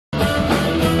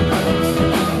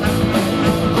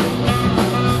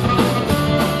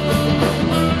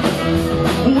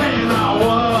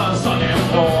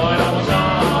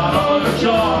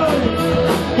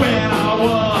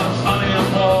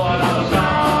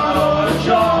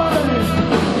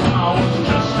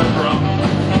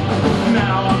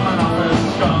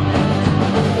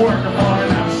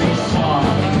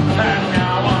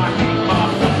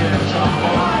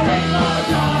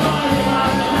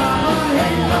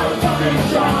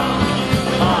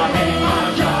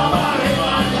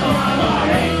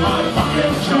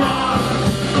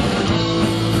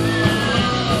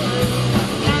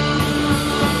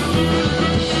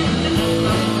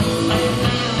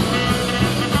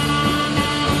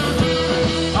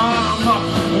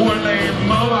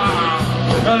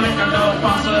licking the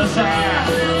boss's ass.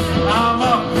 I'm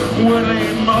a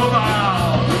Willie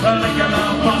Mobile, licking the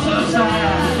boss's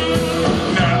ass.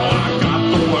 Now I got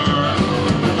the word,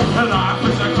 life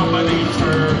is a company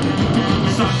turn.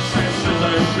 Success is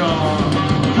a shore,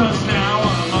 'cause now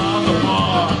I'm on the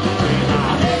board. And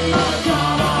I hate my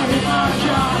job, I hate my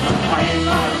job, I hate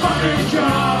my fucking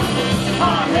job.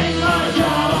 I hate my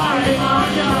job, I hate my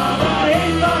job, I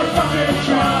hate my fucking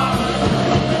job.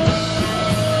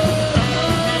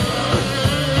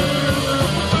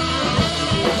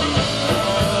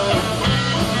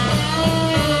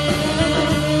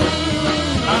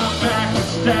 I'm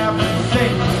backstabbing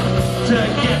fate to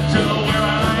get to where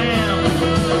I am.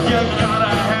 You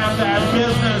gotta have that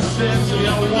business sense if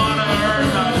you wanna earn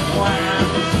the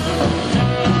clams.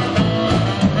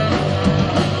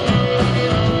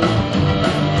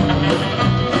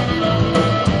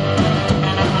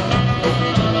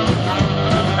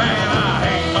 And I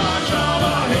hate my job,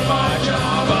 I hate my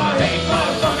job, I hate my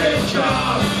fucking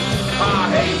job. I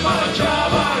hate my job,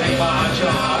 I hate my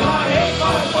job, I hate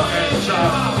my fucking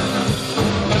job.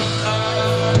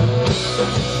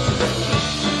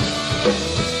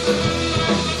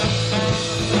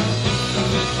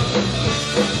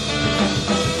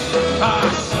 I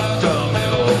sucked a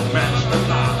middle management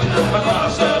line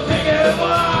across the picket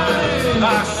line.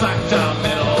 I sucked a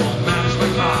middle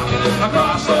management line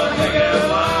across the picket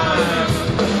line.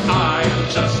 I am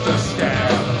just a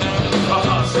scab, a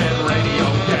busted radio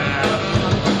cab.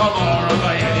 Or of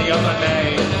any other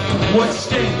name would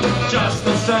sting just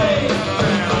the same.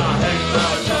 And I hate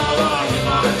my job, I hate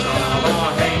my job, I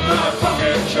hate my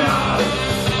fucking job.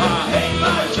 I hate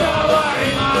my job, I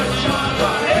hate my job,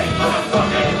 I hate my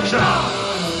fucking job.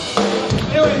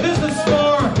 Anyway, this is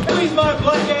for at least my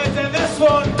blackheads, and this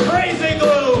one, Crazy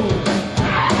Glue.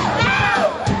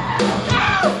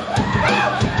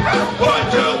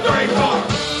 1, 2, 3, 4.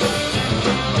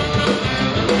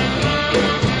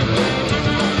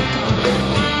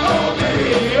 Oh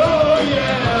baby, oh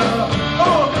yeah.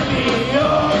 Oh baby,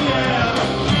 oh yeah.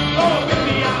 Oh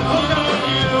baby, I'm hooked on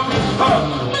you. Oh,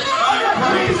 I got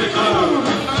crazy glue.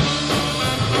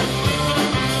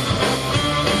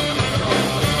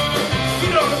 You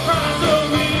know the price of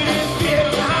weed is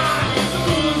getting high. The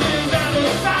booze is out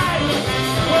of sight.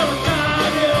 Well, it's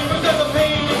not him, but there's a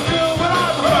pain to do when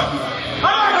I'm hooked. I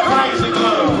got crazy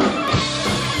glue.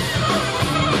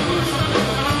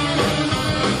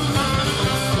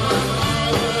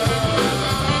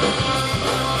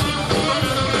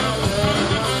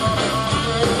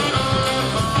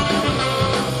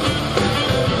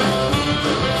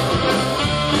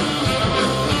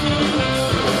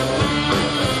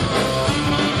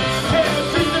 Have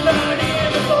dreams about it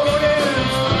in the morning.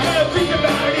 Have dreams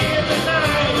about it in the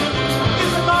night.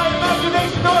 Is it my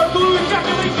imagination or blue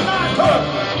ejaculation? I'm hooked.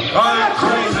 I got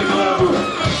crazy glue.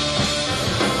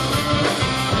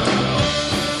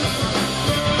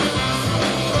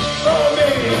 Oh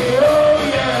baby, oh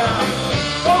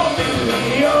yeah. Oh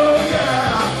baby, oh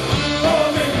yeah. Oh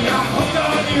baby, I'm hooked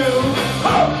on you.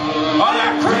 Oh, I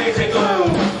got crazy glue.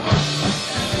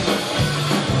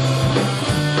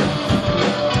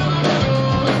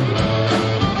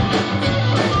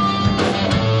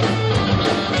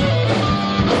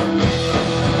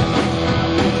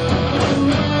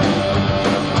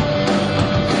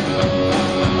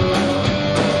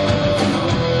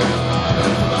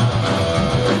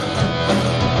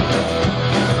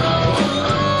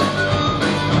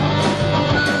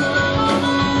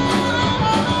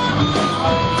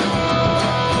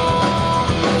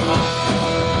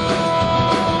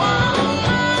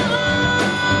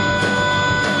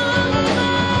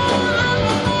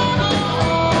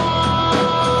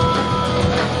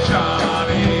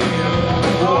 Johnny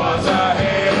was a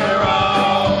hero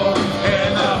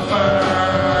in the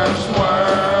First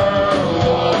World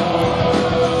War.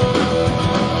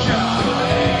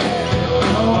 Johnny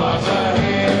was a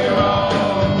hero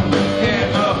in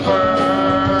the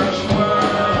First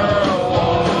World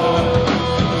War.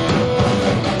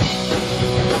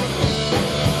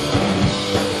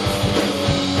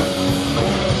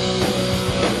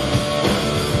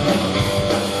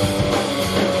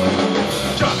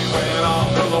 Johnny went off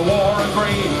to the war and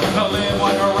green. The lid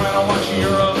went around and watch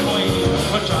Europe bleed.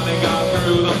 But Johnny got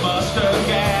through the mustard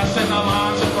gas and the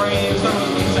lines of graves. There was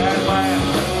peace at last.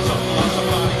 Some lost their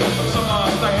body, some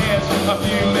lost their heads. A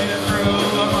few made it through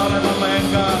the mud and the land.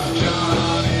 'Cause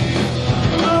Johnny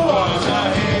was a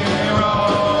hero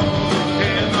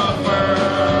in the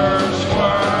First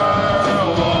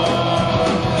World War.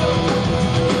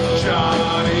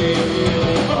 Johnny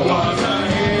was a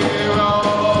hero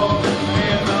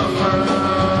in the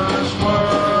First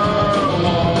World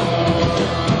War.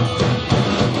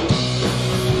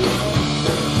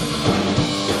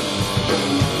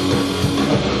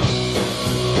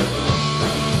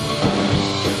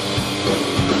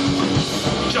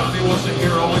 was a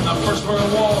hero in the First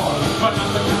World War.